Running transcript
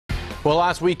Well,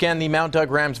 last weekend, the Mount Doug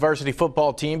Rams varsity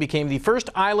football team became the first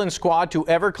Island squad to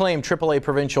ever claim AAA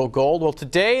provincial gold. Well,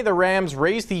 today the Rams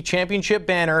raised the championship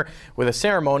banner with a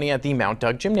ceremony at the Mount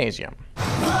Doug Gymnasium.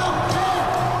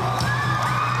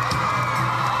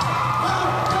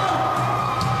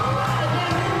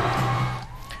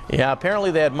 Yeah,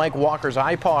 apparently they had Mike Walker's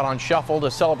iPod on shuffle to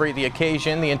celebrate the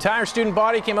occasion. The entire student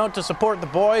body came out to support the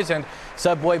boys, and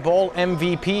Subway Bowl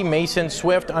MVP Mason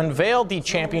Swift unveiled the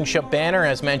championship banner.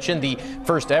 As mentioned, the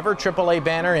first ever AAA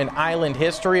banner in Island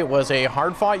history. It was a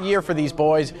hard-fought year for these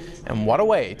boys, and what a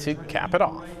way to cap it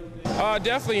off.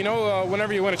 Definitely,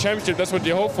 whenever you win a championship, that's what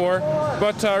you hope for.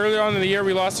 But earlier on in the year,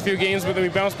 we lost a few games, but then we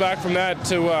bounced back from that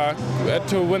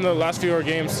to win the last few of our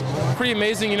games. Pretty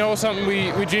amazing, something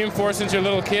we dreamed for since you're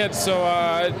little kids. So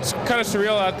it's kind of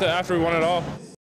surreal after we won it all.